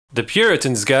The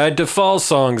Puritan's Guide to Fall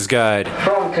Songs Guide.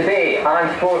 From today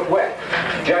and forthwith,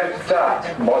 joust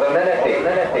at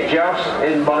modernity, joust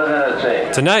in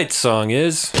modernity. Tonight's song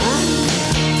is...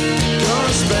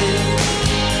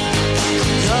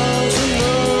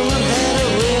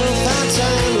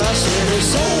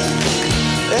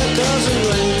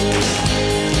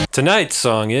 Tonight's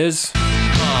song is...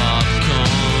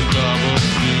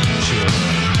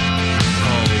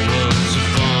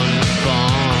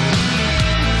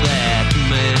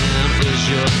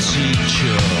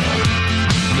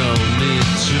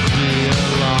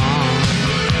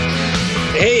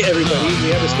 Hey everybody, we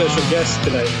have a special guest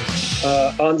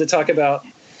tonight on to talk about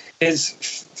his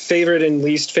favorite and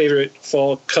least favorite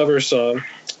fall cover song,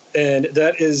 and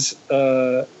that is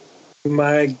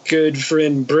my good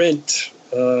friend Brent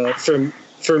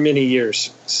for many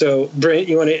years. So Brent,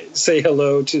 you want to say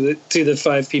hello to the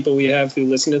 5 people we have who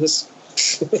listen to this?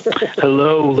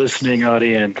 Hello, listening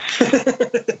audience.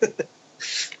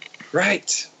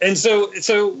 Right, and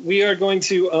so we are going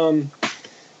to.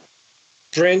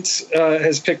 Brent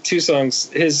has picked 2 songs.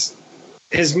 His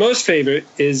most favorite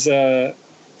is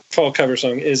fall cover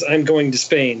song is "I'm Going to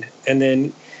Spain," and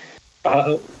then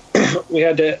I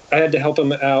had to help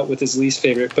him out with his least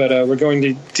favorite. But we're going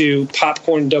to do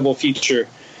 "Popcorn Double Feature"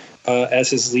 as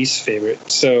his least favorite.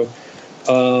 So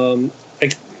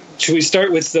should we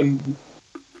start with the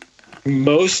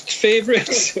most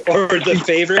favorite or the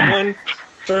favorite one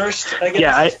first? I guess.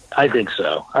 Yeah, I think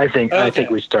so. I think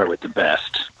we start with the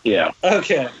best. Yeah.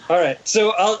 Okay. All right.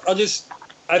 So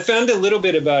I found a little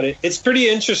bit about it. It's pretty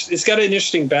interesting. It's got an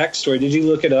interesting backstory. Did you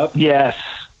look it up? Yes.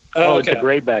 Oh, It's a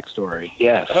great backstory.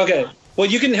 Yes. Okay. Well,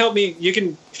 you can help me. You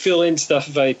can fill in stuff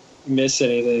if I miss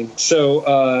anything.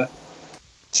 So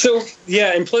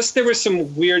yeah, and plus there were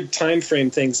some weird time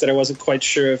frame things that I wasn't quite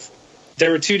sure of.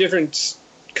 There were 2 different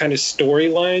kind of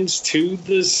storylines to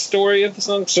the story of the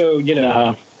song. So, you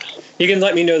know, you can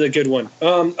let me know the good one.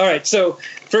 All right. So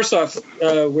first off,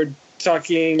 we're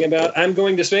talking about "I'm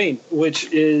Going to Spain,"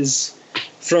 which is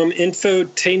from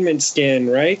Infotainment Scan,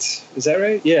 right? Is that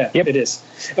right? Yeah, Yep. It is.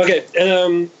 Okay.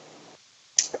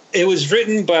 It was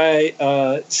written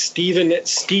by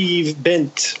Steve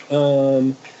Bent.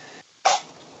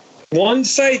 One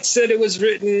site said it was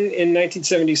written in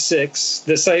 1976.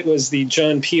 The site was the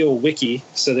John Peel Wiki.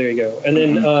 So there you go. And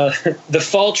then the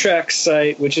Fall Track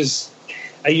site, which is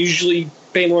I usually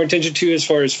pay more attention to as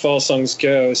far as fall songs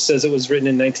go, says it was written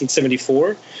in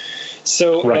 1974.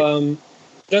 So, right.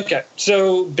 Okay.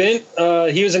 So Bent,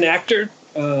 he was an actor.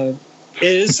 I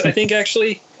think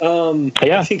actually.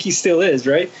 Yeah. I think he still is,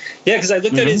 right? Yeah, because I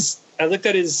looked at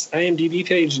his IMDb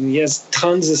page and he has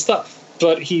tons of stuff.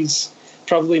 But he's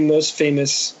probably most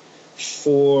famous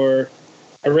for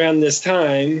around this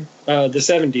time, the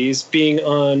 70s, being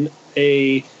on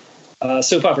a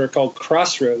soap opera called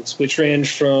Crossroads, which ran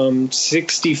from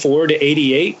 64 to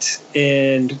 88,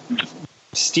 and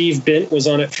Steve Bent was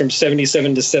on it from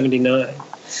 77 to 79.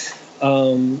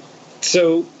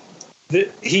 So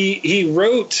he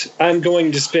wrote "I'm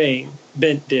Going to Spain,"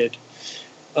 Bent did.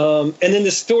 And then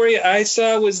the story I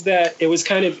saw was that it was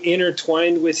kind of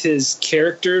intertwined with his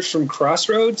character from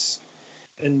Crossroads,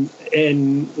 and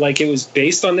like it was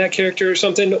based on that character or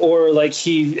something, or like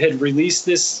he had released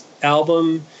this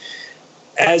album,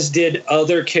 as did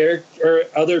other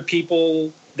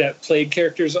people that played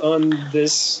characters on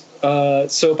this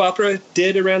soap opera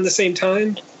did around the same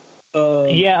time.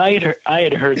 Yeah, I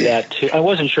had heard that too. I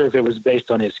wasn't sure if it was based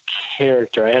on his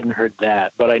character. I hadn't heard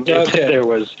that, but I knew that there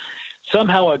was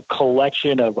somehow a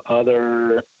collection of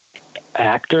other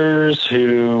actors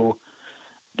who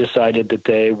decided that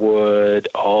they would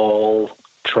all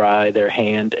try their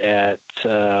hand at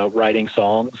writing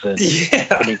songs and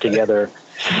putting together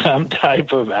some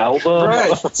type of album.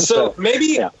 Right. So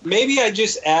maybe I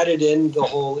just added in the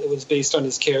whole it was based on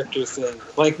his character thing.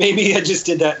 Like maybe I just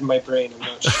did that in my brain. I'm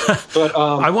not sure. But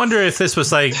I wonder if this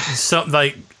was like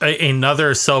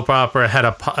another soap opera had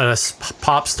a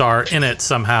pop star in it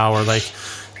somehow, or like,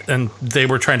 and they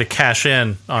were trying to cash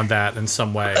in on that in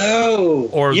some way. Oh,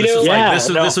 or this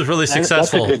was really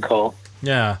successful. That's a good call.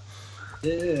 Yeah.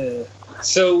 Yeah.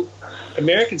 So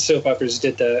American soap operas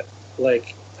did that,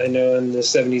 like, I know in the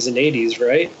 70s and 80s,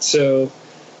 right? So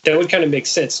that would kind of make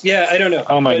sense. Yeah, I don't know.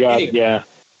 Oh my God, anyway.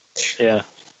 Yeah.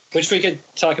 Which we could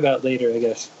talk about later, I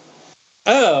guess.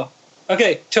 Oh,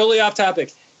 okay, totally off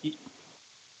topic.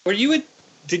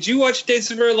 Did you watch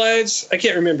Days of Our Lives? I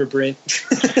can't remember, Brent.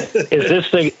 Is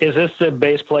this the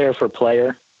bass player for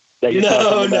Player that you're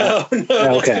talking about?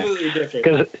 No, okay. That's completely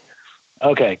different.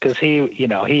 Because he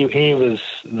was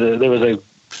there was a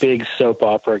big soap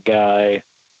opera guy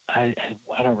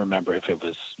I don't remember if it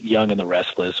was Young and the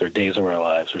Restless or Days of Our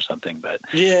Lives or something, but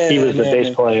yeah, he was the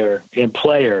bass player in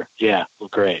Player. Yeah, well,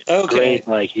 great. Okay. Great,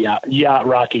 like yacht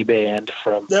rocky band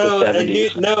from the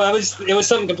 70s. It was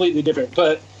something completely different.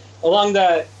 But along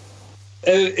that,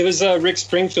 it was Rick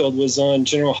Springfield was on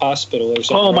General Hospital or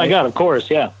something. Oh my right? God, of course,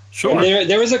 yeah. Sure. And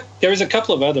there was a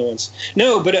couple of other ones.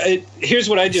 No, but here's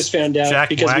what I just found out Jack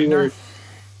because Wagner?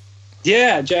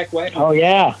 Jack Wagner. Oh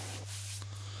yeah.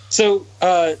 So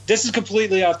this is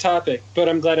completely off topic, but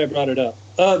I'm glad I brought it up.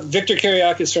 Victor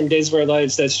Kiriakis from Days of Our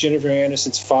Lives, that's Jennifer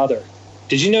Aniston's father.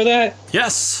 Did you know that?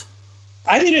 Yes.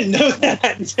 I didn't know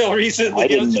that until recently. I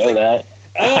didn't know that.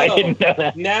 Oh, I didn't know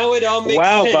that. Now it all makes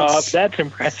wow, sense. Bob, that's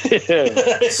impressive.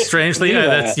 Strangely,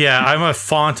 I'm a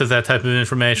font of that type of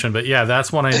information, but yeah,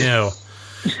 that's one I knew.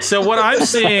 So what I'm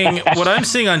seeing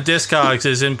on Discogs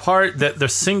is in part that the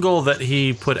single that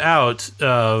he put out,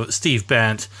 Steve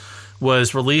Bent,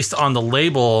 was released on the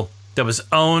label that was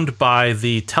owned by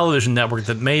the television network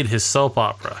that made his soap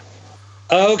opera.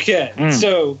 Okay,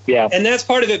 so yeah, and that's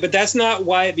part of it, but that's not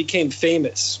why it became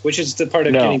famous, which is the part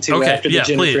I'm getting to after the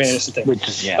Jennifer Aniston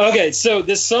thing. Okay, so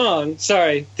this song,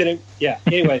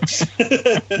 anyway.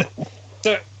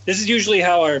 So this is usually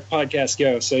how our podcasts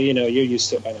go, so you're used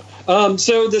to it by now.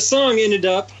 So the song ended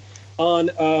up on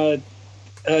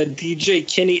DJ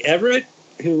Kenny Everett,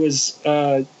 who was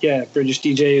British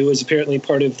DJ, who was apparently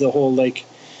part of the whole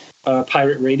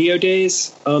pirate radio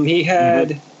days. He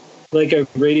had like a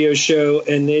radio show,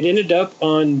 and it ended up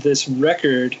on this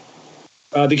record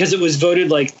because it was voted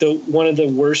like one of the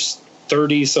worst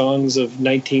 30 songs of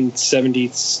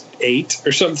 1978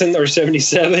 or something, or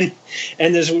 77.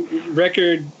 And this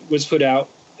record was put out,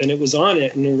 and it was on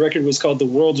it, and the record was called The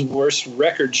World's Worst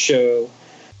Record Show.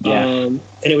 Yeah. And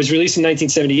it was released in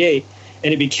 1978,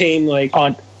 and it became like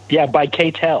by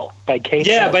K-Tel.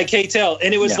 Yeah, by K-Tel,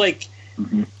 and it was like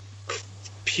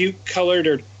puke colored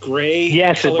or gray.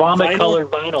 Yes, vomit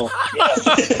colored vinyl.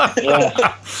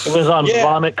 Yeah. It was on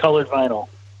vomit colored vinyl.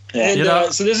 Yeah.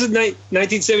 And so this is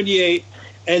 1978,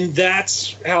 and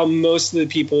that's how most of the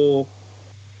people,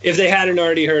 if they hadn't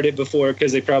already heard it before,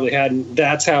 because they probably hadn't,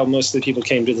 that's how most of the people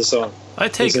came to the song. I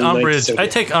take umbrage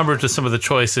with some of the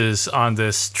choices on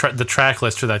this the track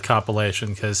list for that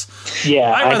compilation, because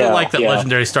I really like that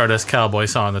legendary Stardust Cowboy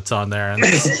song that's on there, and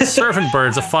Surfing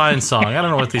Bird's a fine song. I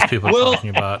don't know what these people are talking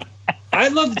about. I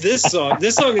love this song.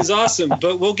 This song is awesome,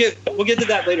 but we'll get to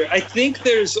that later. I think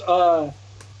there's I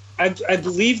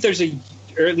believe there's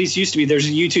or at least used to be, there's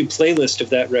a YouTube playlist of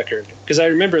that record, because I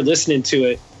remember listening to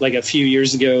it like a few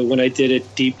years ago when I did a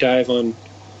deep dive on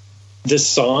this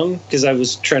song, because I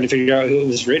was trying to figure out who it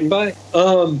was written by.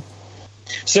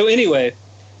 So anyway,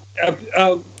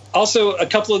 also a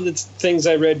couple of the things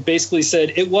I read basically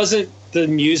said it wasn't the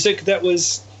music that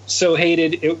was so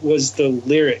hated, it was the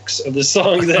lyrics of the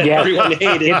song that everyone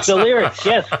hated. It's the lyrics,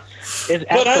 yes. But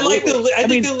I like I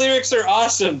think the lyrics are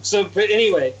awesome. So, but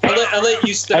anyway, I'll let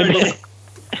you start it.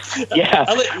 Yeah,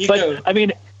 I'll let you go. I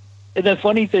mean, the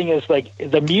funny thing is, like,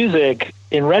 the music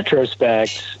in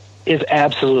retrospect is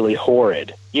absolutely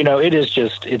horrid. It is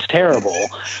just, it's terrible.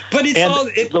 But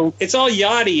it's all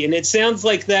yachty, and it sounds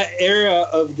like that era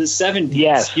of the 70s.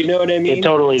 Yes. You know what I mean? It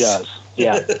totally does.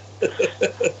 Yeah.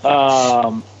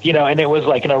 And it was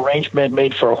like an arrangement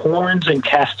made for horns and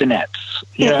castanets.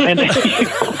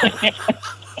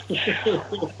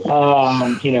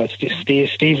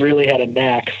 Steve really had a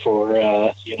knack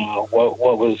for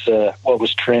what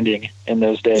was trending in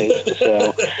those days.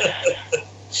 So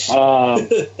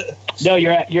no,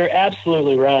 you're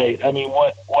absolutely right. I mean,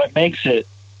 what makes it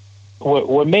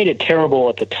what made it terrible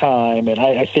at the time, and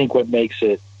I think what makes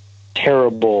it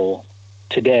terrible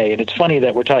today, and it's funny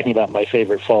that we're talking about my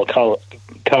favorite fall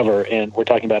cover, and we're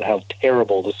talking about how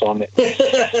terrible the song that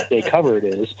they covered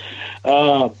is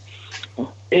the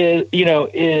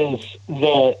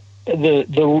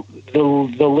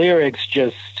lyrics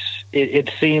just, it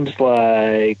seems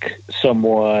like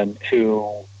someone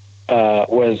who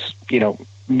was,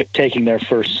 taking their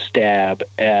first stab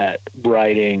at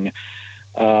writing,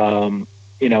 a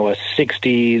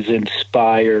 60s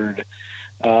inspired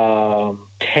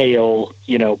tale,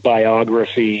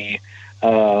 biography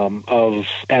of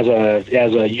as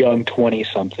a young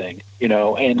 20-something,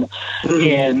 and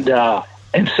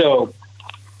so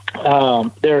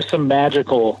there are some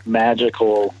magical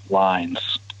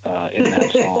lines in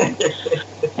that song.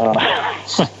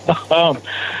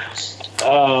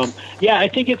 I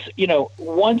think it's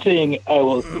one thing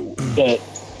that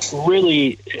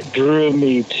really drew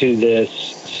me to this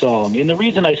song, and the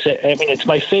reason it's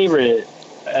my favorite.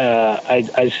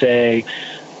 I say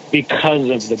because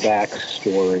of the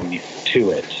backstory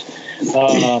to it.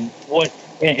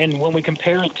 and when we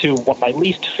compare it to what my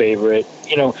least favorite,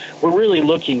 we're really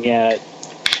looking at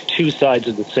two sides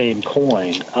of the same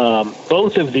coin.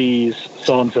 Both of these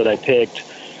songs that I picked,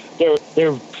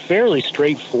 they're fairly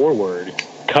straightforward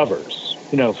covers,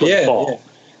 for the fall.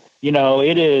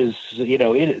 It is,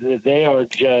 they are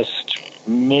just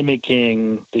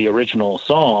mimicking the original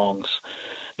songs.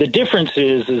 The difference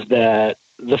is that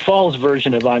the Fall's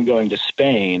version of I'm Going to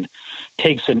Spain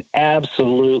takes an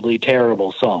absolutely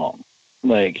terrible song.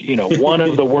 Like, one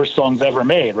of the worst songs ever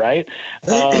made, right?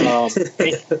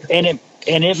 And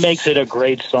it makes it a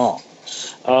great song.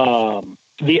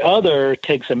 The other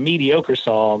takes a mediocre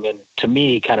song and, to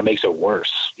me, kind of makes it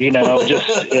worse.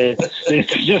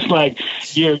 It's just like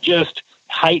you're just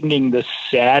heightening the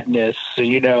sadness,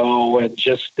 and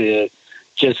just the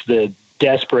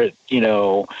desperate,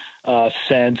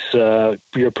 sense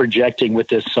you're projecting with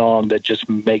this song that just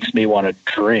makes me want to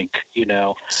drink.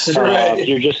 Right.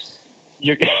 You're just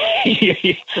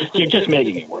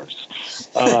making it worse.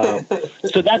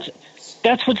 So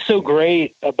that's what's so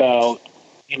great about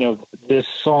this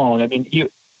song. I mean,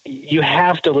 you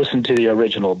have to listen to the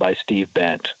original by Steve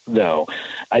Bent, though,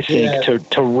 I think,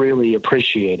 to really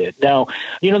appreciate it. Now,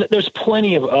 there's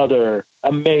plenty of other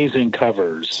amazing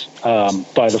covers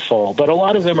by The Fall, but a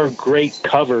lot of them are great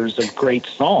covers of great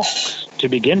songs to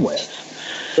begin with.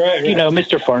 Right.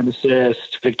 Mr.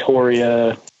 Pharmacist,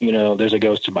 Victoria, There's a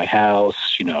Ghost in My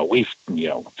House,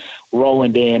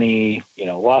 Roland Danny,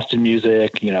 Lost in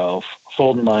Music,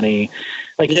 Folding Money.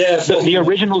 The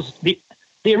originals,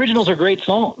 the originals are great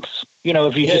songs.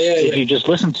 If you just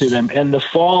listen to them, and The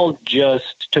Fall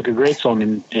just took a great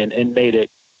song and made it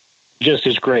just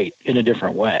as great in a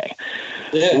different way.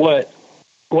 Yeah.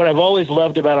 What I've always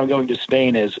loved about I'm Going to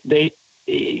Spain is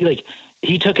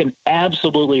he took an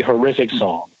absolutely horrific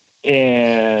song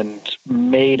and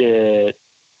made it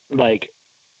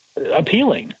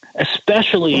appealing,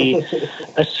 especially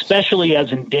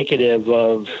as indicative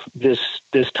of this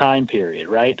time period,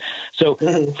 right? So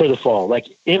for The Fall,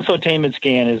 Infotainment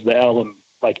Scan is the album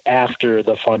after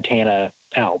the Fontana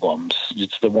albums.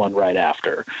 It's the one right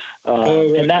after,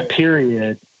 and that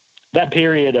period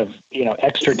of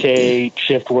Extricate,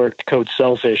 Shift Work, Code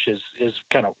Selfish is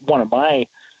kind of one of my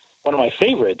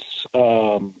favorites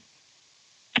of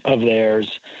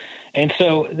theirs. And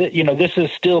so this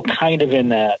is still kind of in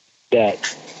that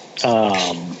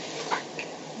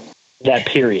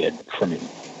period for me.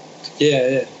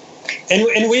 Yeah.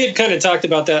 And we had kind of talked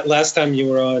about that last time you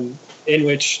were on, in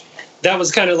which that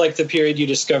was kind of like the period you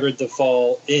discovered The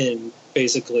Fall in,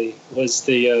 basically, was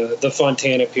the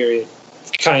Fontana period,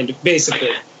 kind of,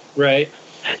 basically, right?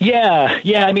 Yeah.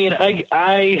 I mean, I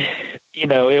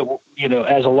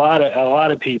as a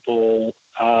lot of people,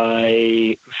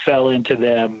 I fell into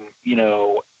them,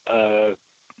 a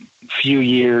few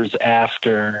years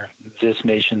after This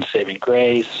Nation's Saving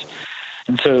Grace.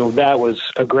 And so that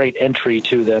was a great entry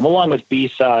to them, along with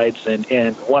B-sides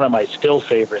and one of my still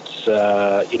favorites,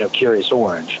 Curious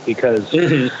Orange, because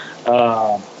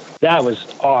that was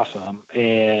awesome.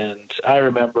 And I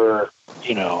remember,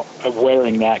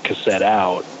 wearing that cassette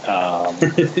out.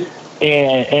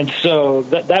 And so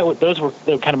those were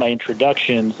kind of my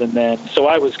introductions. And then, so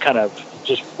I was kind of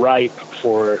just ripe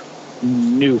for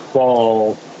new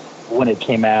Fall when it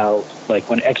came out,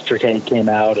 when Extricate came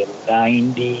out in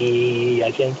 90,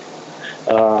 I think.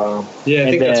 I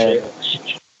think that's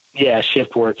right. Yeah,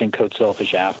 Shift Work and Code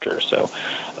Selfish after. So,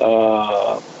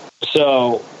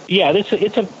 yeah,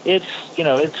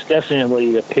 it's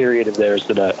definitely a period of theirs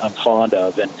that I'm fond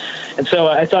of, and so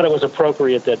I thought it was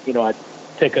appropriate that I'd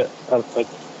pick a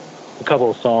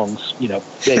couple of songs,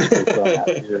 basically from that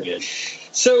period.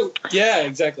 So yeah,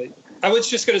 exactly. I was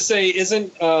just going to say,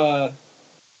 isn't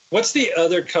what's the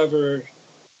other cover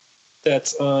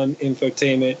that's on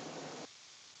Infotainment?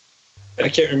 I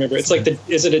can't remember. It's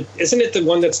isn't it the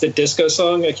one that's the disco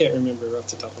song? I can't remember off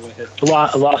the top of my head.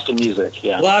 Lost in Music,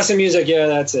 yeah. Lost in Music, yeah,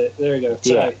 that's it. There you go.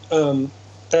 Sorry. Yeah.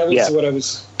 That was what I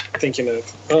was thinking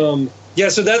of. Yeah,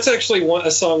 so that's actually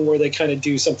a song where they kind of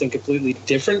do something completely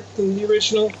different than the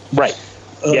original. Right.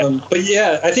 But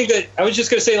yeah, I think that I was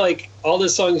just going to say, all the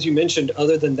songs you mentioned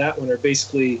other than that one are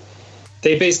basically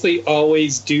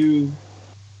always do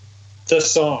the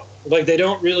song. They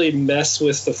don't really mess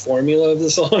with the formula of the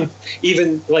song.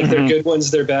 Even their good ones,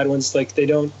 their bad ones, they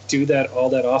don't do that all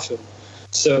that often.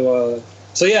 So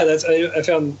yeah, that's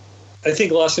I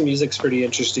think Lost in Music's pretty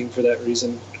interesting for that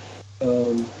reason.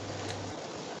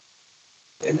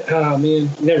 And oh man,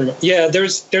 never mind. Yeah,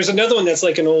 there's another one that's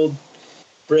an old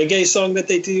reggae song that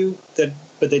they do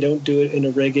but they don't do it in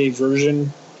a reggae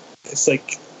version. It's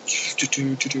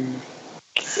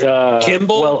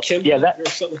Kimball? Well, Kimball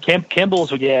yeah,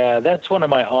 Kimball's. Yeah, that's one of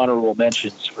my honorable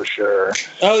mentions for sure.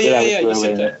 Oh yeah, you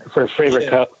said that. For favorite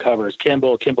covers.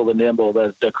 Kimball the Nimble,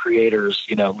 the creators.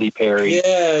 Lee Perry.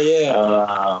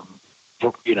 Yeah.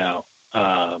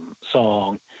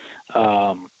 Song.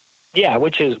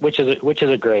 Which is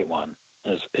a great one.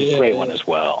 Is a great one as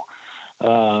well.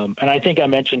 And I think I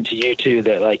mentioned to you too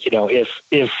that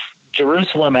if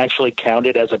Jerusalem actually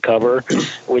counted as a cover,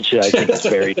 which I think is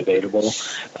very debatable,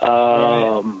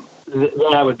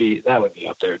 that would be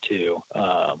up there too.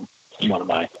 One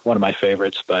of my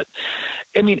favorites. But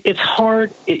I mean, it's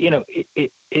hard.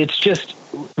 It's just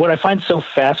what I find so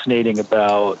fascinating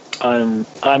about I'm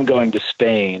Going to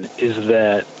Spain is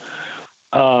that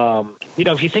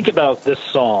if you think about this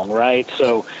song, right?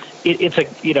 So it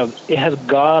has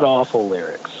god awful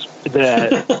lyrics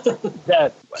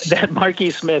that Marky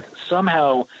Smith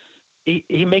somehow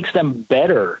he makes them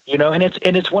better, and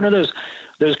it's one of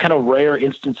those kind of rare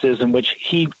instances in which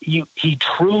he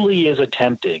truly is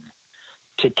attempting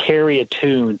to carry a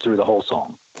tune through the whole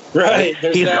song. Right.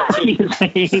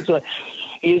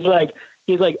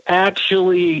 He's like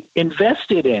actually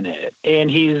invested in it, and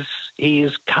he's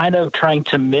kind of trying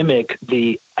to mimic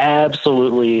the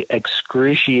absolutely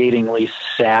excruciatingly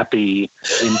sappy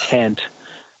intent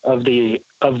of the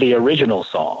original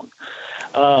song.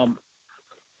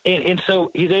 And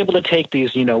so he's able to take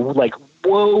these,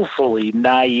 woefully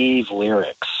naive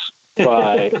lyrics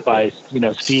by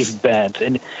Steve Bent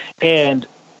and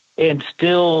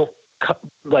still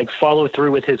follow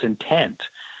through with his intent,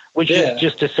 which is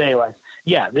just to say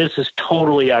this is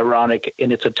totally ironic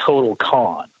and it's a total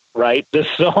con, right? This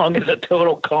song is a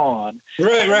total con.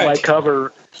 Right. My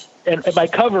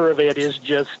cover of it is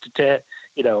just to,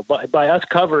 by us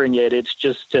covering it, it's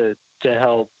just to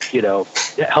help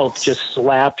just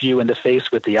slap you in the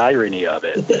face with the irony of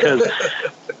it. Because,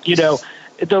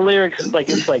 the lyrics,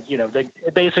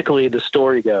 basically the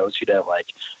story goes, he's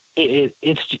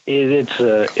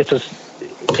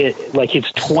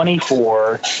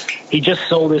 24. He just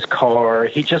sold his car.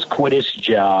 He just quit his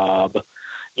job.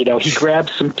 He grabbed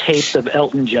some tapes of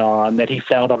Elton John that he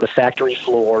found on the factory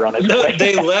floor on his way.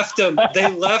 They left him. They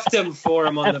left him for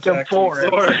him on the factory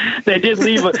floor. They did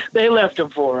leave him. They left him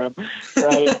for him,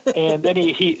 right? And then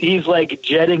he's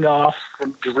jetting off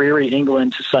from dreary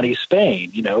England to sunny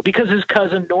Spain, because his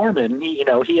cousin Norman, he had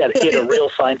a real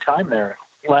fine time there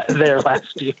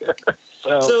last year.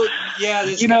 So yeah,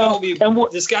 this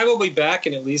guy will be back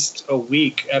in at least a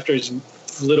week after his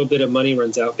little bit of money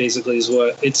runs out. Basically, is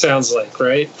what it sounds like,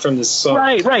 right? From this song,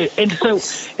 right. And so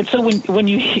when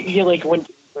you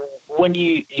when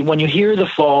you hear the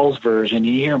Falls version,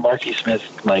 you hear Marky Smith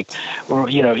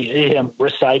him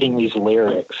reciting these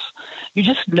lyrics. You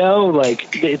just know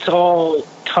it's all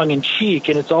tongue in cheek,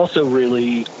 and it's also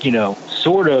really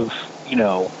sort of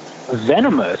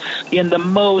venomous in the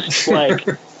most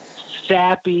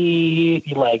sappy,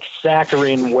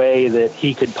 saccharine way that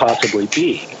he could possibly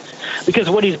be. Because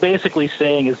what he's basically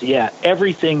saying is,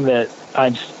 everything that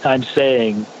I'm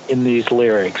saying in these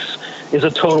lyrics is a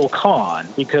total con.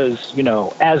 Because,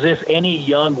 as if any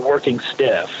young working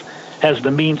stiff has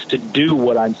the means to do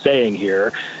what I'm saying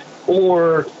here,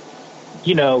 or,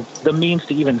 the means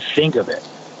to even think of it,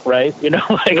 right?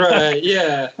 Right,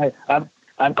 yeah.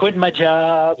 I'm quitting my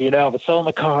job, I'm selling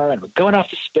my car, and I'm going off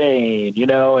to Spain,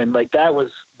 and that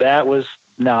was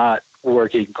not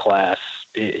working class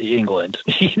England,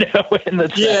 in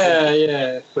the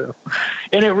yeah. So,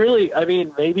 and it really,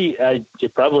 maybe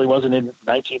it probably wasn't in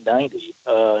 1990,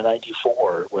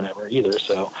 94, whatever either.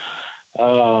 So,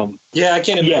 I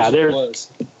can't imagine it was.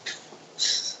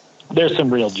 There's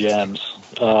some real gems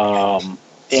in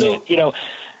it,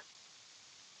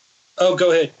 Oh,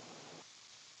 go ahead.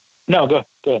 No, go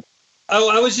ahead. Oh,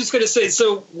 I was just going to say,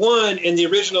 so one, in the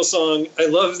original song, I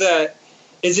love that.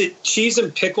 Is it cheese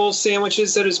and pickle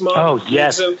sandwiches that his mom? Oh,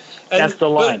 yes. That's the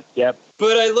line. Yep.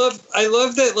 But I love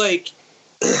that,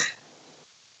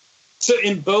 so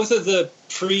in both of the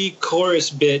pre-chorus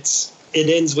bits, it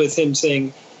ends with him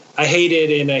saying, I hate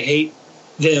it and I hate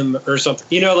them or something.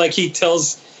 He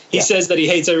says that he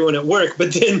hates everyone at work,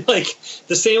 but then,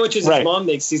 the sandwiches his mom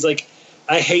makes, he's like,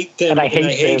 I hate them and I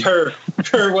hate her,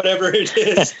 or whatever it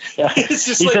is. It's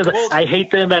just he says, I hate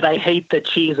them and I hate the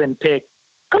cheese and pickle.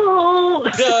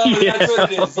 That's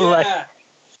what it is. Yeah.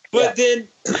 But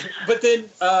then,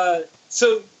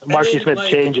 so Marky Smith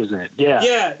changes it.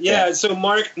 Yeah. So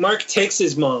Mark takes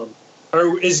his mom,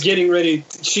 or is getting ready.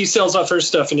 She sells off her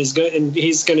stuff and he's going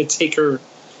to take her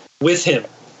with him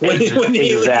when he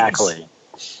leaves.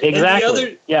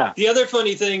 Exactly. The other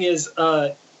funny thing is,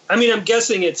 I'm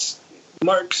guessing it's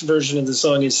Mark's version of the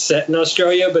song is set in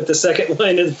Australia, but the second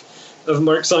line of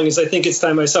Mark's song is, I think it's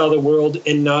time I saw the world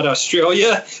and not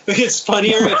Australia. It's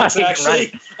funnier if it's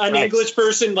actually an English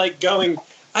person like going,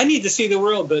 I need to see the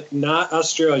world, but not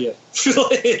Australia.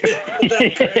 Exactly.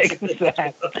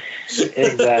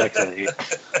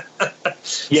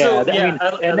 Yeah,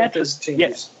 I like those changes.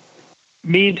 Yes,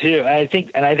 me too. I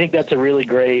think that's a really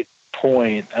great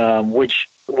point, which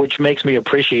makes me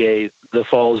appreciate the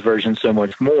Falls version so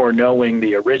much more, knowing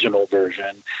the original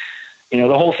version. The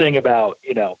whole thing about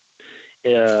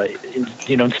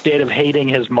instead of hating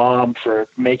his mom for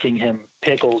making him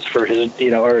pickles for his,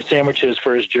 or sandwiches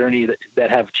for his journey that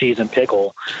have cheese and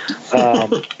pickle,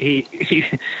 he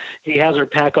has her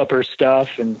pack up her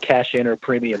stuff and cash in her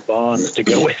premium bonds to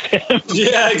go with him.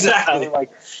 Yeah, exactly.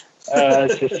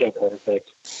 It's just so perfect.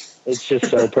 It's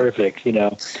just so perfect,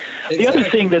 Exactly. The other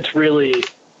thing that's really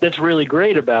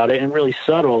great about it and really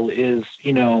subtle is,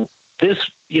 this,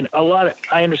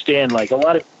 I understand, like a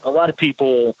lot of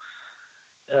people,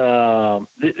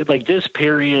 like this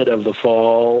period of the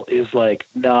fall is like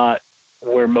not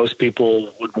where most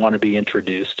people would want to be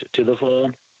introduced to the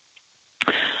fall.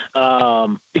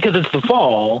 Because it's the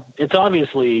fall, it's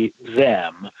obviously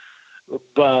them,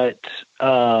 but,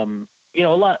 a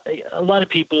lot of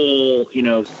people,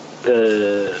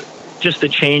 just the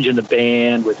change in the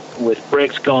band with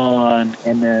Bricks gone,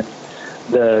 and then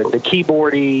the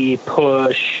keyboardy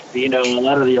push, a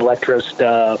lot of the electro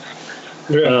stuff.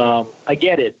 Yeah. I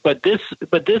get it, but this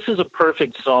is a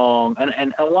perfect song,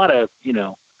 and a lot of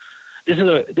this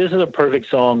is a perfect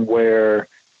song where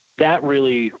that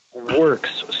really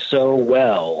works so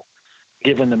well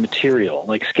given the material.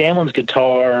 Like Scanlon's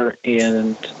guitar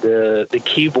and the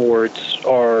keyboards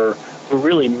are what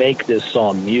really make this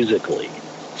song musically,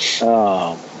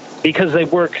 because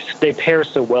they pair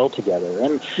so well together.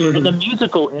 And, and the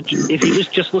musical, if you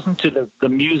just listen to the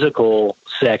musical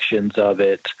sections of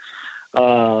it,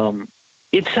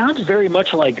 it sounds very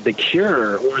much like The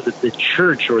Cure or the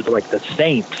Church or the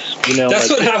Saints. That's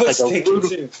what I was thinking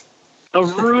too. A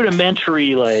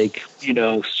rudimentary,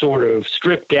 sort of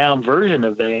stripped down version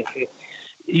of that.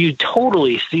 You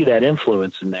totally see that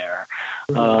influence in there.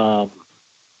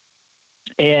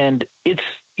 And it's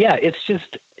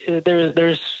just,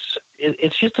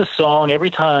 it's just a song. Every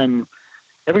time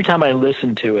I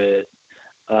listen to it,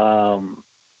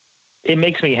 it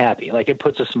makes me happy. Like it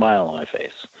puts a smile on my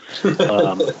face.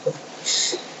 Well,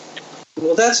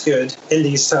 that's good in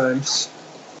these times.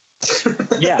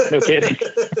 Yeah, no kidding.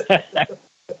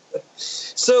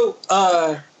 So,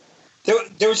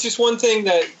 there was just one thing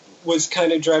that was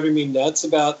kind of driving me nuts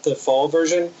about the fall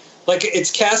version. Like, it's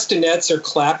castanets or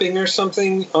clapping or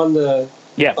something on the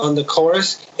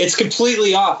chorus. It's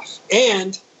completely off,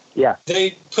 and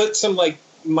they put some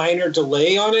minor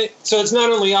delay on it, so it's not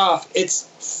only off, it's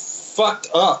fucked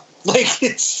up. Like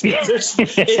it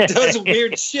does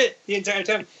weird shit the entire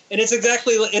time, and it's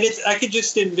exactly, and it's, I could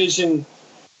just envision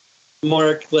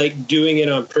Mark doing it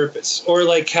on purpose, or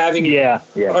having or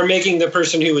making the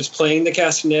person who was playing the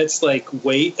castanets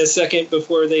wait a second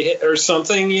before they hit or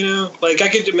something, I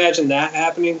could imagine that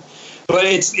happening, but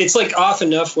it's off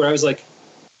enough where I was like,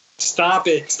 stop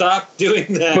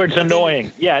doing that. Where it's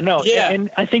annoying. And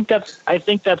I think that's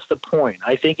the point.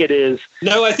 I think it is.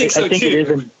 No, I think so too. It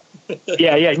isn't.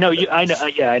 I know you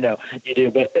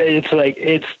do, but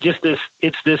it's just this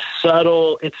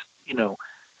subtle,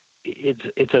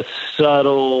 it's a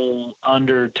subtle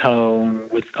undertone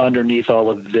with underneath all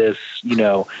of this,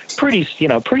 pretty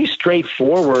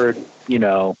straightforward,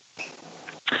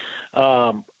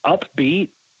 upbeat,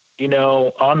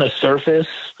 on the surface,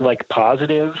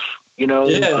 positive,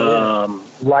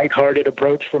 lighthearted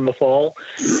approach from the fall.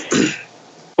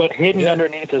 But hidden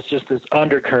underneath is just this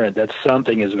undercurrent that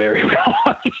something is very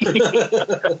wrong.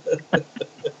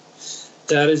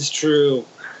 That is true.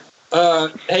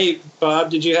 Hey, Bob,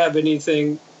 did you have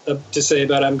anything to say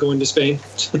about I'm Going to Spain?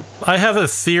 I have a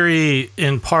theory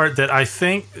in part that I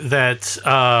think that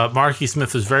Marky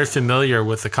Smith was very familiar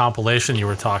with the compilation you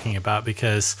were talking about,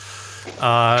 because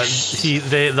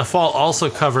the Fall also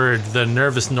covered the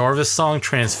Nervous Norvus song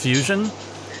Transfusion.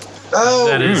 Oh,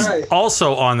 that is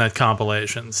also on that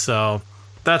compilation. So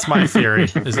that's my theory,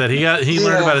 is that he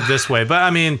learned about it this way. But I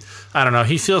mean, I don't know.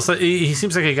 He feels like he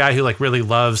seems like a guy who really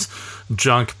loves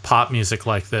junk pop music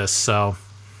like this. So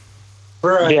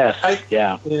right, I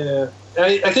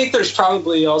think there's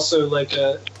probably also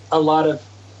a lot of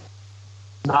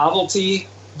novelty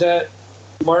that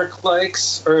Mark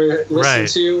likes or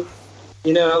listens to.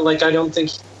 I don't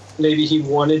think maybe he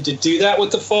wanted to do that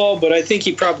with the Fall, but I think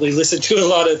he probably listened to a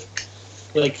lot of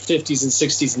 50s and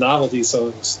 60s novelty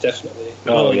songs, definitely.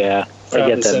 Oh, yeah. I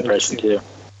get that impression too.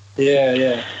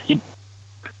 Yeah.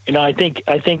 I think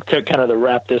to kind of to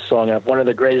wrap this song up, one of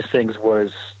the greatest things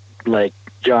was like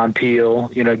John Peel,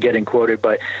 getting quoted,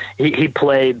 but he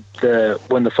played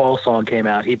when the Fall song came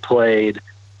out, he played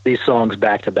these songs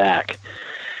back to back.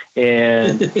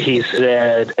 And he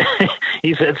said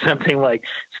something like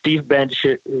Steve Bent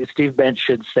should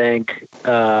thank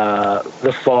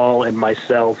the Fall and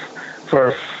myself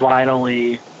for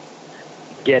finally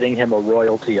getting him a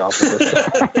royalty off of this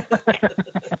song.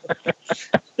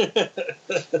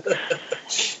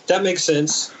 That makes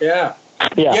sense. Yeah.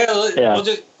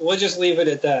 We'll just leave it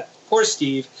at that. Poor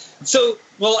Steve. So,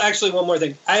 well, actually, one more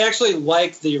thing. I actually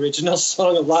like the original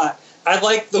song a lot. I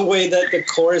like the way that the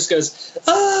chorus goes,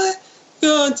 "I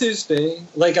gone to Spain."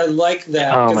 Like, I like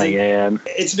that. Oh my God!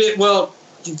 It's been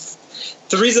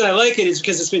the reason I like it is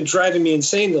because it's been driving me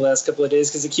insane the last couple of days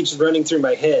because it keeps running through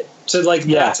my head. So, like,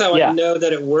 that's how I know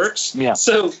that it works. Yeah.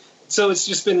 So it's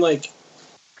just been like.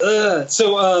 But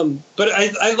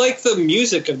I like the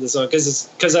music of the song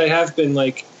because I have been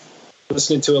like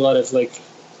listening to a lot of like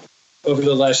over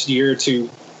the last year or two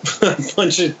a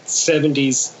bunch of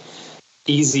 70s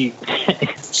easy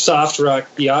soft rock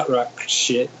yacht rock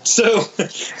shit. So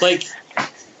like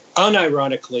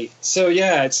unironically. So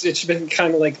yeah, it's been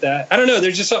kind of like that. I don't know.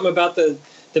 There's just something about the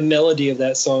melody of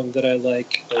that song that I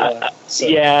like a lot. So.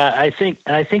 Yeah, I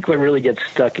think what really gets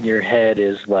stuck in your head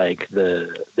is like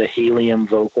the helium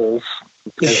vocals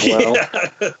as well.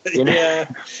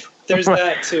 Yeah, there's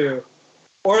that too.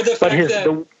 Or the fact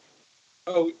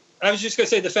I was just gonna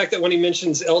say the fact that when he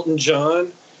mentions Elton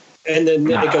John, and then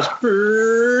it goes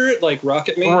like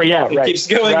Rocket Man. Oh yeah, it keeps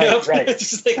going up. Right. It's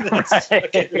just like that's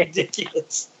fucking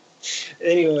ridiculous.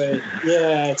 Anyway,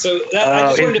 yeah. So I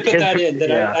just wanted to put that in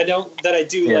that I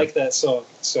do like that song.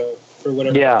 So for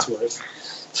whatever it's worth.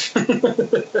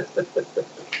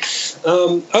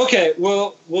 Okay.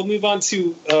 Well, we'll move on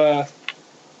to the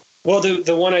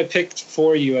one I picked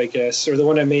for you, I guess, or the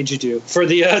one I made you do for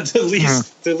the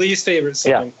least favorite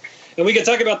song. Yeah. And we can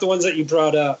talk about the ones that you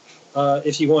brought up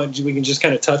if you want. We can just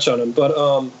kind of touch on them. But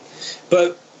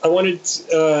I wanted.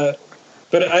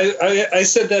 But I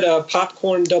said that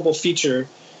Popcorn Double Feature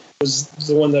was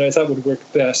the one that I thought would work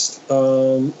best.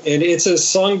 And it's a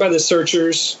song by the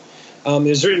Searchers. It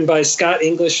was written by Scott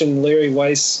English and Larry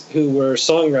Weiss, who were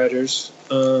songwriters.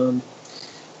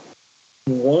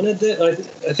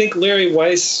 I think Larry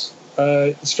Weiss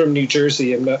is from New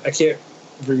Jersey. I can't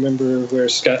remember where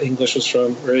Scott English was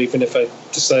from, or even if I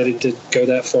decided to go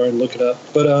that far and look it up.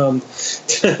 But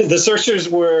the Searchers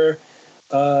were...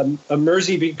 a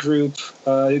Mersey group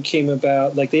who came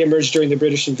about, like they emerged during the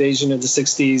British invasion of the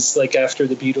 60s, like after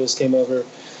the Beatles came over,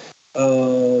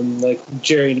 like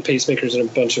Jerry and the Pacemakers and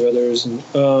a bunch of others. And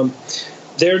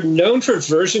they're known for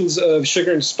versions of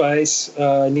Sugar and Spice,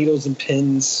 Needles and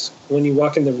Pins, When You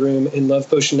Walk in the Room, and Love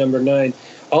Potion No. 9,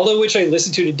 all of which I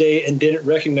listened to today and didn't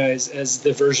recognize as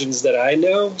the versions that I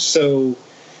know. So...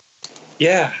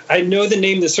 yeah, I know the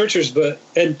name The Searchers,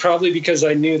 and probably because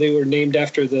I knew they were named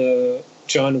after the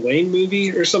John Wayne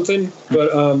movie or something.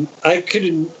 But I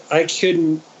couldn't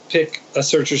pick a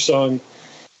Searcher song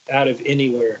out of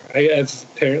anywhere. I have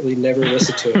apparently never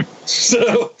listened to it.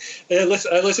 So I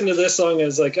listened to this song and I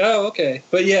was like, oh, okay.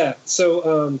 But yeah,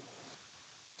 so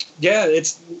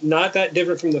it's not that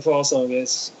different from the Fall song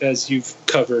as you've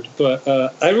covered. But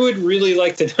I would really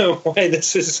like to know why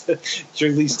this is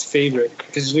your least favorite,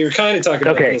 because we were kind of talking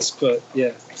about this. But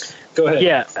yeah, go ahead.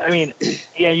 Yeah, I mean,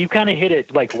 you kind of hit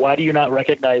it. Like, why do you not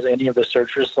recognize any of the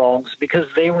Searchers songs?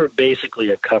 Because they were basically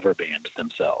a cover band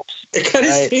themselves. It kind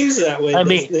of seems that way. I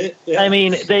mean,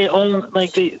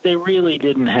 they really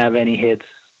didn't have any hits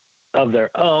of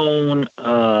their own.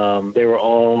 They were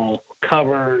all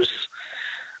covers.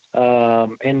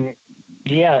 And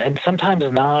sometimes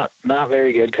not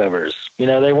very good covers.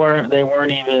 They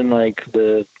weren't even like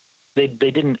they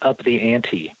didn't up the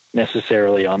ante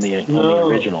necessarily on the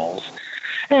originals.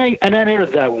 And I know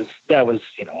that was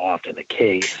often the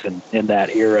case in that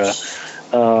era.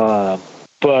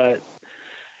 But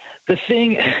the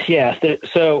thing,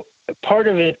 so part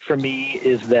of it for me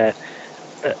is that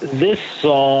this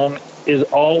song is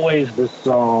always the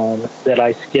song that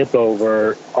I skip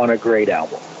over on a great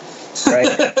album. Right.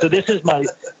 So this is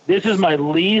my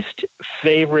least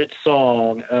favorite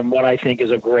song and what I think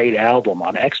is a great album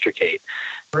on Extricate.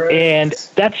 Right. And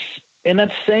that's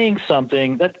saying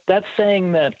something. That's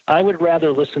saying that I would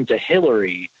rather listen to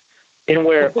Hillary, in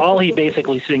where all he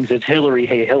basically sings is Hillary,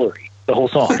 hey Hillary, the whole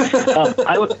song.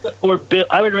 I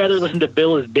would rather listen to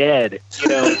Bill Is Dead,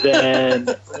 than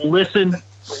listen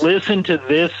to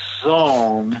this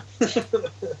song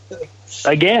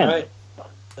again.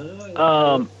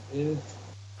 Right.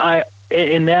 I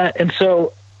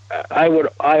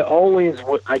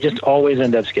just always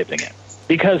end up skipping it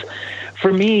because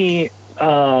for me,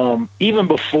 even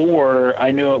before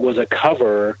I knew it was a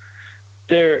cover,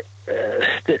 there's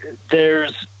the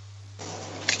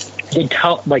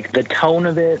tone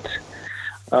of it.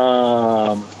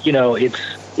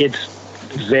 It's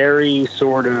very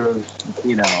sort of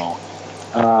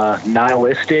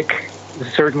nihilistic,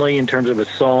 certainly in terms of the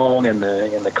song and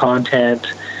the content.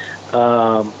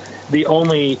 The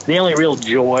only real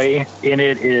joy in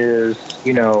it is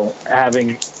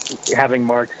having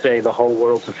Mark say the whole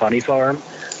world's a funny farm.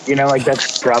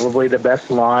 That's probably the best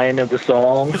line of the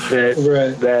song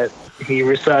that he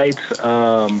recites.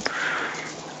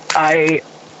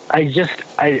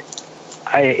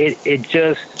 It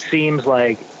just seems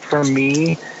like for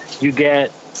me, you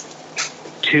get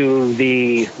to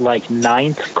the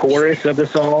ninth chorus of the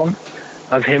song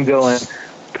of him going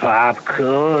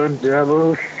popcorn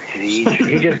double. He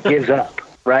just gives up,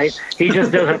 right? He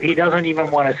doesn't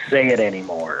even want to say it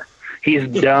anymore. He's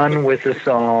done with the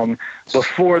song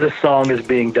before the song is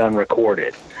being done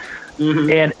recorded. Mm-hmm.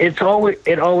 And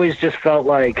it always just felt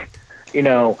like,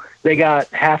 they got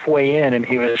halfway in and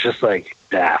he was just like,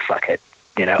 fuck it,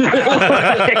 and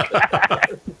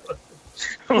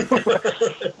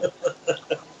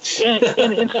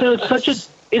so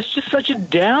it's just such a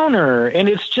downer, and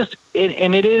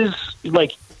it is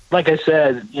like I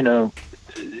said,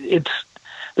 it's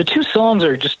the two songs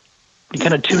are just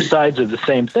kind of two sides of the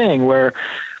same thing where,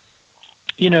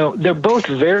 they're both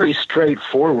very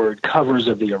straightforward covers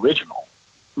of the original,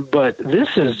 but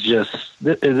this is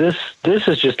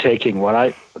just taking what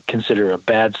I consider a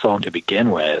bad song to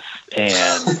begin with,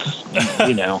 and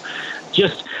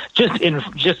just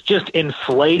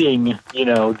inflating,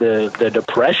 the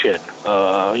depression,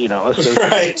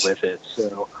 associated with it.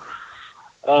 So,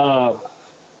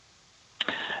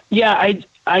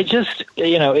 I just,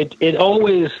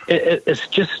 it's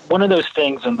just one of those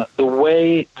things, and the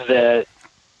way that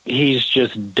he's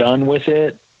just done with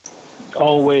it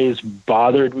always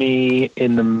bothered me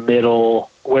in the middle,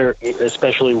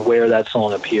 especially where that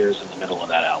song appears in the middle of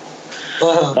that album.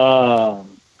 Uh-huh.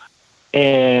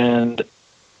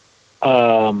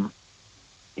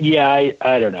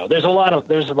 I don't know. There's a lot of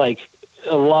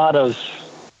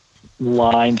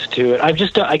lines to it. I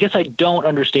guess I don't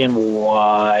understand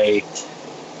why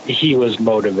he was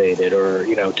motivated or,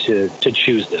 to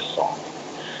choose this song.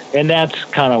 And that's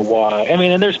kind of why. I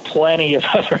mean, and there's plenty of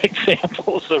other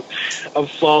examples of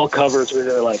fall covers where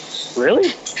they're like, really?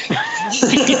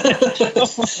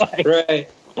 Right.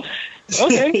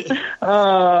 Okay.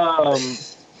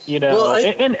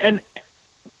 And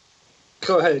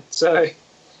go ahead. Sorry.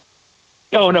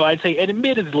 Oh no, I'd say,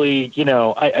 admittedly,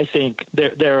 I think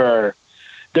there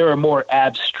are more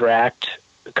abstract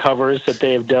covers that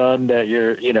they have done that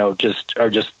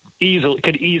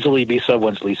could easily be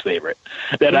someone's least favorite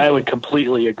that I would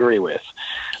completely agree with.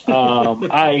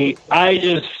 I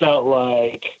just felt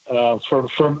like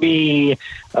for me,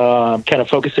 kind of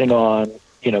focusing on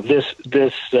this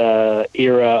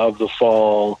era of the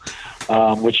fall,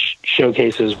 which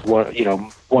showcases one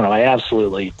of my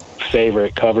absolutely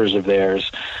favorite covers of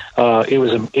theirs. It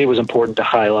was important to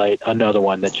highlight another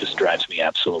one that just drives me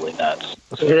absolutely nuts.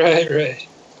 Right.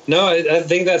 No, I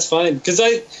think that's fine because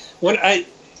I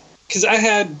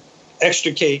had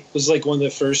Extricate was like one of the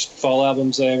first fall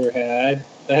albums I ever had.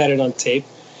 I had it on tape,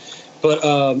 but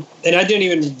and I didn't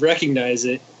even recognize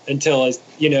it until I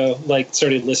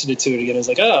started listening to it again. I was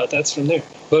like, oh, that's from there.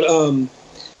 But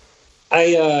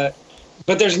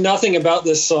but there's nothing about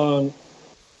this song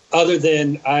other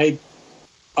than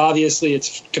obviously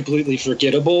it's completely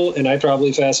forgettable, and I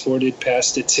probably fast forwarded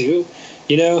past it too,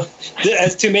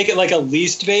 as to make it like a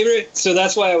least favorite. So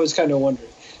that's why I was kind of wondering.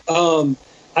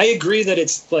 I agree that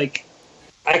it's like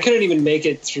I couldn't even make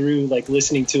it through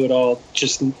listening to it all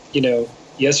just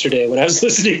yesterday when I was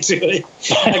listening to it.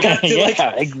 I got to I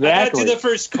got to the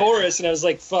first chorus and I was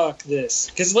like, fuck this,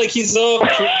 because Mark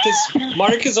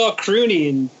is all croony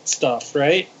and stuff,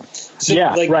 right? So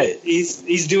right.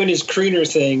 He's doing his crooner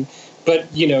thing, but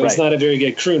he's not a very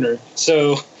good crooner.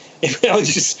 So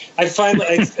I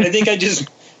think I just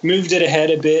moved it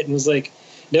ahead a bit and was like,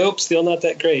 nope, still not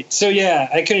that great. So yeah,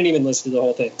 I couldn't even listen to the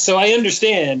whole thing. So I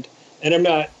understand, and I'm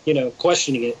not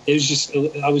questioning it. It was just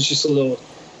I was just a little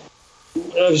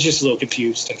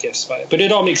confused, I guess, by it. But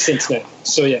it all makes sense now.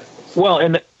 So yeah. Well,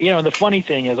 and the funny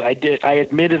thing is, I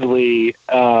admittedly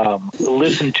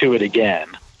listened to it again.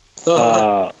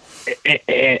 Did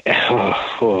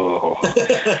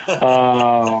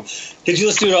you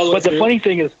listen to it all the way through? But the funny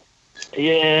thing is,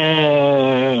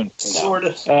 Yeah, Sort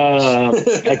of.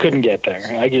 I couldn't get there.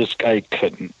 I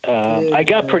couldn't. I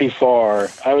got pretty far.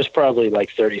 I was probably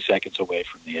like 30 seconds away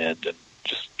from the end, and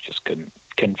just couldn't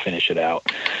finish it out.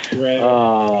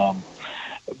 Right.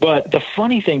 But the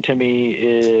funny thing to me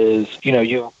is,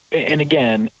 and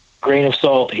again, grain of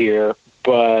salt here,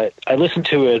 but I listened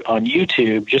to it on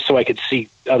YouTube just so I could see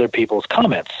other people's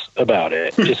comments about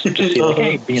it, just see like,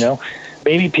 hey,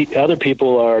 maybe other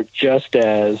people are just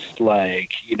as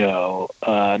like, nails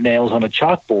on a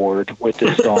chalkboard with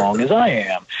this song as I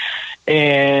am.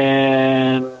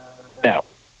 And no.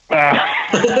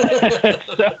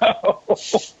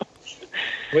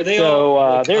 Were they all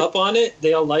up on it?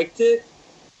 They all liked it?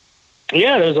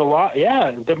 Yeah, there's a lot.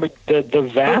 Yeah, the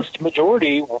vast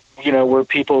majority, were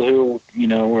people who,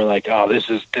 were like, oh, this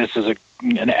is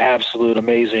an absolute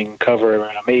amazing cover of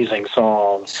an amazing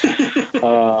song.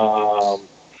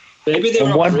 Maybe they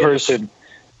were one person.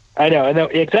 I know,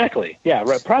 exactly. Yeah,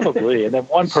 right, probably. And then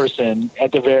one person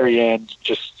at the very end,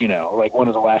 just like one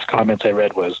of the last comments I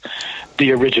read was,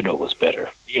 "The original was better."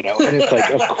 And it's like,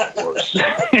 of course.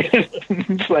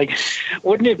 It's like,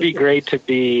 wouldn't it be great to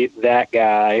be that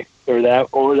guy or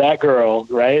that girl,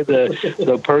 right?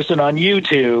 The person on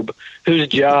YouTube whose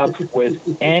job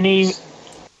with any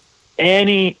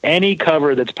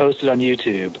cover that's posted on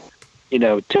YouTube,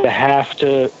 to have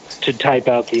to type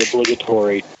out the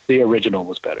obligatory, the original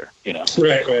was better,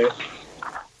 Right.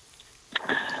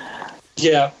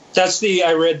 Yeah, that's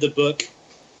I read the book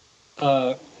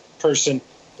person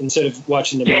instead of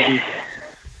watching the movie.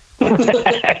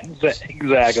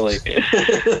 Exactly.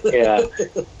 Yeah.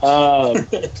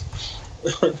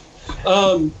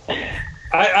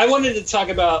 I wanted to talk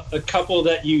about a couple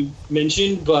that you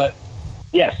mentioned, but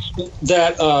yes,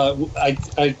 that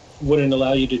I wouldn't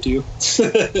allow you to do.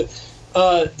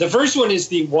 The first one is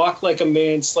the Walk Like a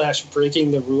Man /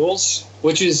 Breaking the Rules,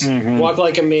 which is Walk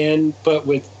Like a Man, but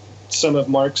with some of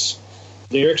Mark's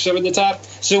lyrics over the top.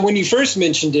 So when you first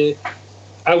mentioned it,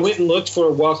 I went and looked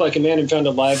for Walk Like a Man and found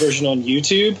a live version on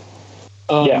YouTube.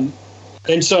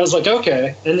 And so I was like,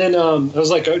 okay. And then I was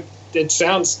like, oh, it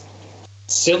sounds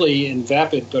silly and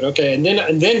vapid, but okay. And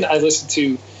then I listened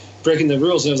to Breaking the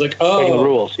Rules, and I was like, oh. Breaking the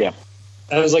Rules, yeah.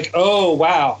 I was like, oh,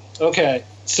 wow. Okay.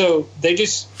 So they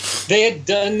had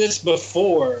done this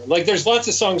before. Like, there's lots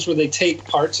of songs where they take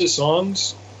parts of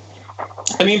songs.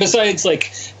 I mean, besides,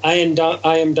 like, I am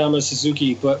Damo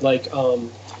Suzuki, but, like,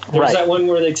 there was that one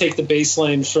where they take the bass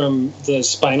line from the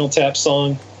Spinal Tap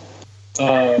song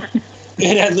and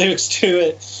add lyrics to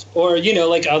it. Or,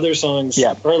 like other songs.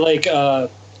 Yeah. Or, like, that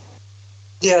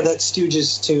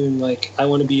Stooges tune, like, I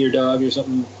Want to Be Your Dog or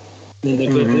something. And then they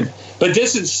put it. But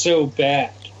this is so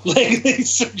bad. Like,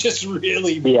 these are just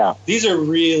really bad. Yeah. These are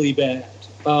really bad.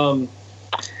 And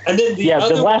then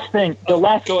the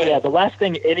last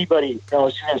thing anybody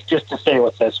knows is just to say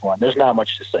with this one. There's not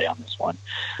much to say on this one.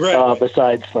 Right.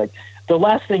 Besides, like, the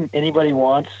last thing anybody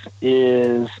wants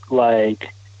is,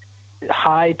 like,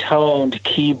 high-toned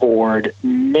keyboard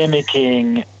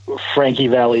mimicking Frankie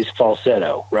Valli's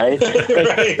falsetto, right?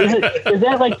 Is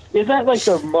that like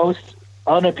the most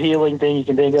unappealing thing you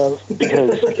can think of?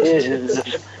 Because it is.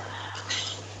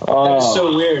 That's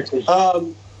so weird.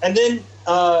 And then,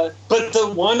 but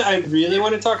the one I really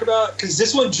want to talk about, because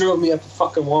this one drove me up the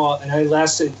fucking wall, and I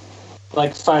lasted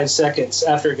like 5 seconds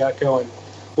after it got going,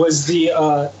 was the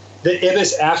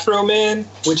Ibis Afro Man,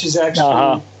 which is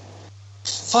actually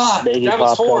fuck. That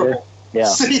was horrible.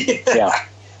 Yeah. Yeah.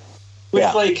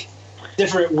 With like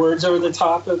different words over the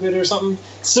top of it or something.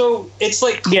 So it's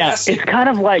like classic. It's kind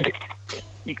of like.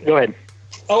 Go ahead.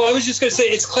 Oh, I was just going to say,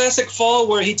 it's classic Fall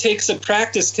where he takes a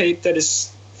practice tape that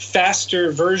is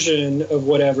faster version of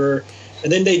whatever,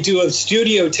 and then they do a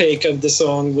studio take of the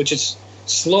song, which is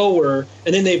slower,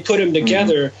 and then they put them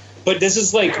together. But this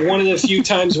is like one of the few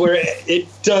times where it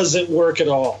doesn't work at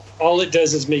all. All it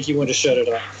does is make you want to shut it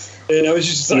off. And I was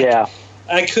just like,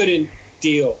 I couldn't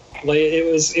deal. Like,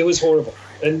 it was horrible.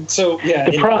 And so,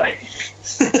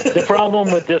 the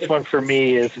problem with this one for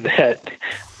me is that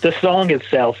the song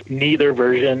itself, neither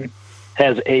version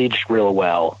has aged real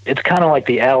well. It's kind of like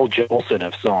the Al Jolson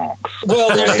of songs.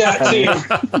 Well, there's that too.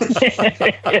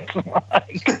 It's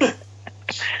like,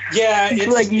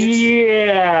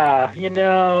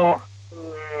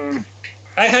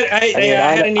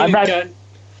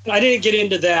 I didn't get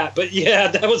into that, but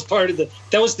that was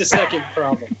that was the second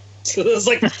problem. So it was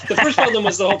like, the first problem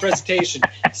was the whole presentation.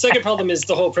 The second problem is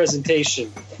the whole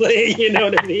presentation. You know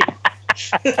what I mean?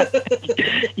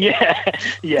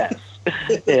 Yes.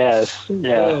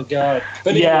 Oh God!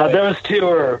 But anyway.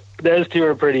 those two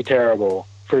are pretty terrible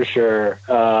for sure.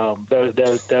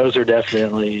 Those are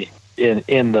definitely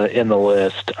in the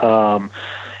list.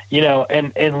 You know,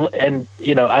 and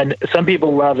you know, some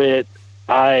people love it.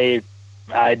 I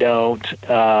don't.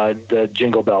 The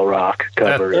Jingle Bell Rock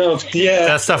cover.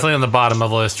 That's definitely on the bottom of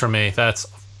the list for me. That's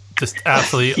just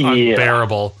absolutely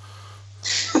unbearable.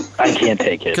 I can't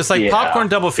take it. Because Popcorn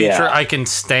Double Feature, I can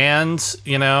stand,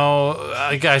 you know,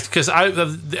 guys. Because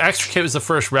the Extricate was the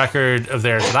first record of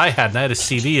theirs that I had, and I had a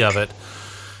CD of it.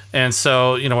 And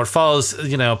so, you know, what follows,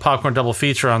 you know, Popcorn Double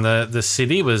Feature on the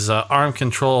CD was Arms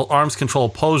Control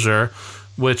Poser,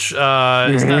 which is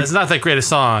not that great a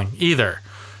song either.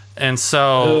 And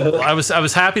so I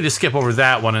was happy to skip over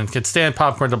that one and could stand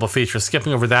Popcorn Double Feature.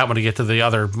 Skipping over that one to get to the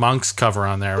other Monks cover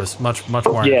on there was much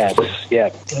more interesting. Yeah.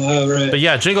 Right. But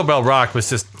yeah, Jingle Bell Rock was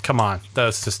just, come on, that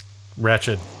was just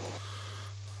wretched.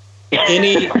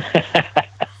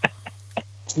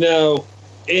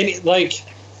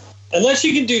 Unless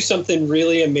you can do something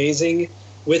really amazing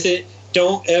with it,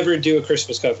 don't ever do a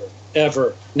Christmas cover.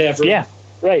 Ever. Never. Yeah,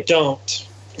 right. Don't.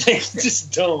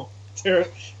 Just don't.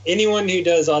 Anyone who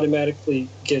does automatically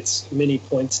gets many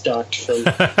points docked from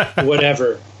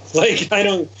whatever.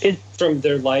 From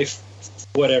their life,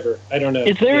 whatever. I don't know.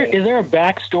 Is there a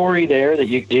backstory there that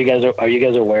are you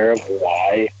guys aware of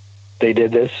why they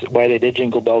did this? Why they did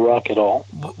Jingle Bell Rock at all?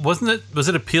 Was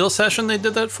it a Peel Session they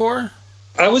did that for?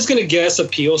 I was going to guess a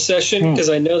Peel Session because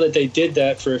I know that they did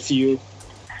that for a few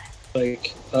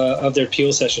of their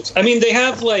Peel sessions. I mean, they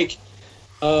have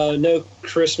No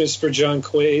Christmas for John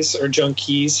Keys,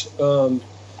 and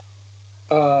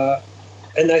I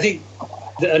think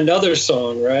another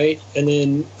song, right? And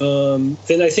then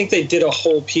I think they did a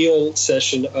whole Peel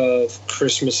session of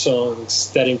Christmas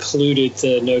songs that included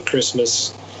the No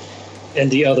Christmas and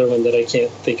the other one that I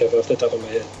can't think of off the top of my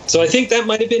head. So I think that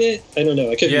might have been it. I don't know.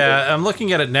 I could be wrong. I'm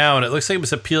looking at it now, and it looks like it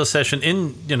was a Peel session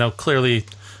in, you know, clearly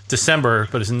December,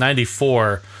 but it's in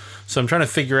 '94. So I'm trying to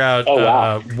figure out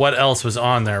what else was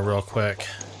on there real quick.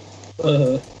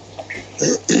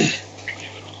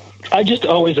 I just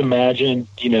always imagined,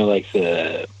 you know, like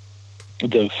the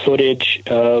footage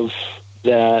of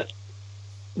that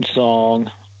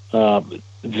song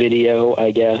video,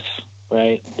 I guess,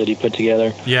 right, that he put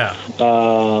together. Yeah.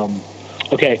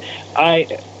 Okay.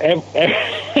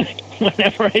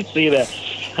 Whenever I see that,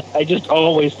 I just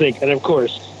always think, and of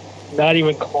course, not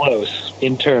even close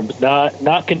in terms,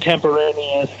 not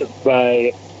contemporaneous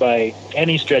by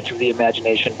any stretch of the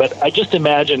imagination, but I just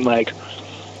imagine, like,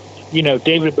 you know,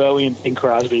 David Bowie and Bing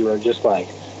Crosby were just like,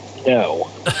 no.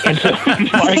 And so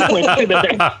Mark went to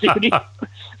the next studio.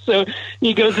 So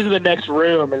he goes into the next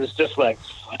room and it's just like,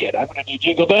 fuck it, I'm going to do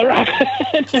Jingle Bell Rock.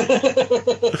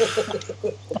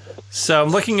 So I'm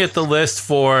looking at the list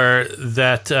for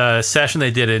that session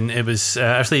they did, and it was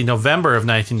actually November of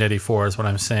 1984 is what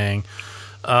I'm saying.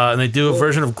 And they do a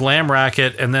version of Glam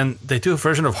Racket, and then they do a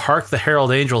version of Hark the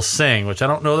Herald Angels Sing, which I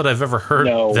don't know that I've ever heard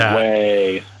No that.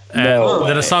 way. And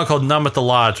then a song called Numb at the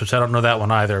Lodge, which I don't know that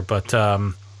one either. But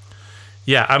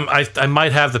yeah, I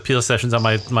might have the Peel sessions on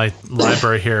my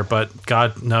library here, but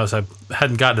God knows I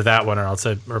hadn't gotten to that one, or else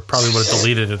I probably would have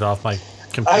deleted it off my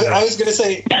computer. I was going to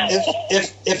say,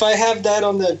 if I have that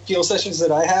on the Peel sessions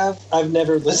that I have, I've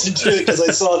never listened to it because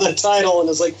I saw the title and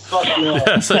I was like, fuck no.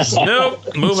 So,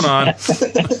 nope, moving on.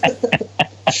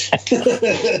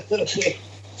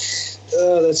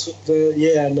 Oh, that's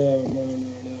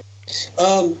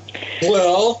no.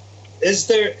 Well,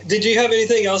 did you have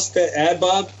anything else to add,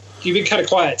 Bob? You've been kind of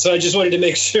quiet, so I just wanted to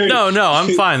make sure. No,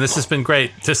 I'm fine. This has been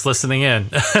great, just listening in.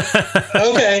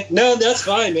 Okay. No, that's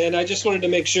fine, man. I just wanted to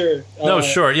make sure. No,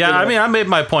 sure. Yeah, I mean, I made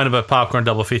my point about Popcorn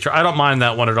Double Feature. I don't mind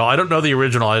that one at all. I don't know the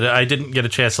original. I didn't get a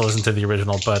chance to listen to the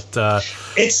original, but...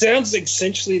 it sounds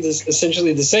essentially the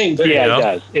same. But yeah, it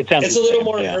does. It sounds it's a little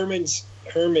more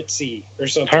Hermitsy or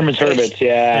something. Hermits,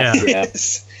 yeah.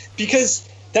 Because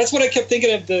that's what I kept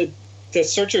thinking of the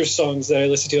Searchers songs that I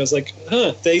listened to. I was like,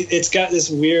 it's got this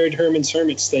weird Hermits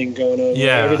thing going on.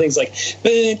 Yeah. Everything's like,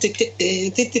 and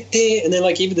then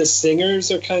like even the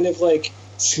singers are kind of like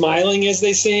smiling as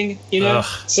they sing, you know?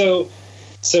 So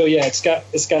yeah, it's got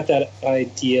that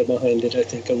idea behind it, I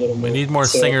think, a little more. We need more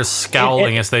singers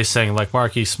scowling as they sing, like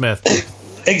Marky Smith.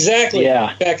 Exactly.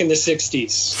 Yeah. Back in the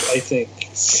 60s, I think.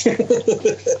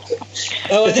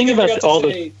 The thing about all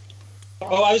the...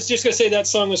 Oh, I was just going to say that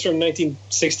song was from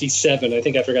 1967. I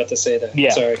think I forgot to say that. Yeah.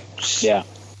 Sorry. Yeah.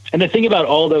 And the thing about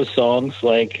all those songs,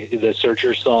 like the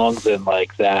Searcher songs and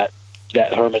like that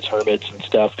Hermits and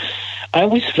stuff, I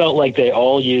always felt like they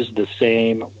all used the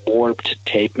same warped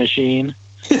tape machine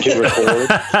to record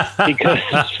because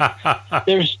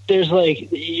there's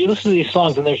like, you listen to these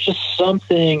songs and there's just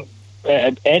something,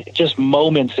 just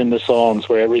moments in the songs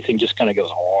where everything just kind of goes,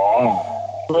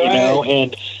 Right. You know,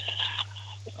 and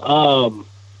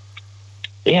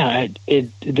yeah,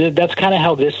 that's kind of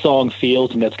how this song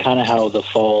feels, and that's kind of how the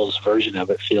Falls version of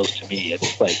it feels to me.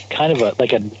 It's like kind of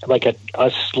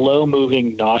a slow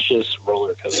moving, nauseous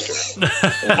roller coaster.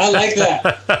 I like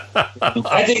that.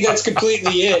 I think that's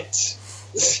completely it.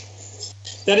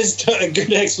 That is a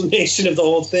good explanation of the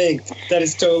whole thing. That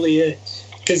is totally it.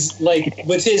 Because, like,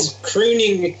 with his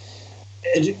crooning,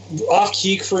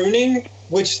 off-key crooning,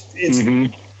 which is,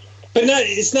 but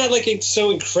it's not like it's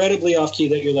so incredibly off-key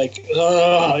that you're like,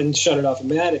 and shut it off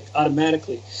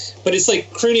automatically. But it's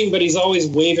like crooning, but he's always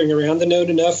waving around the note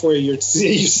enough where you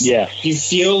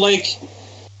feel like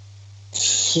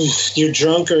you're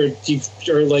drunk or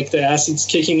like the acid's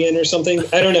kicking in or something.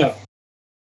 I don't know.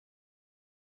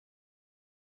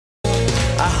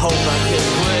 I hope I can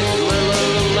quit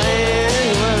little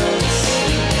language.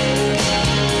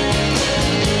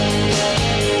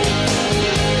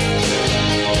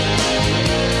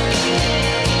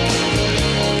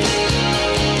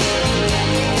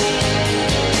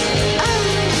 I'm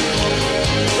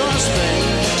gonna spend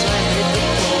I hate the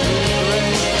cold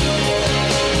rain.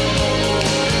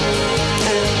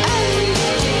 And I'm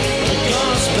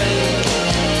gonna spend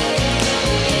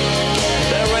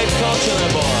that right culture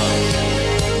boy.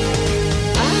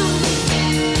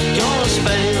 Gonna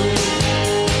spend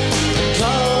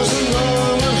cause the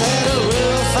Norman had a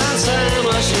real fine time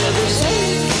last year. They say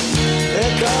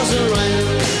it goes around.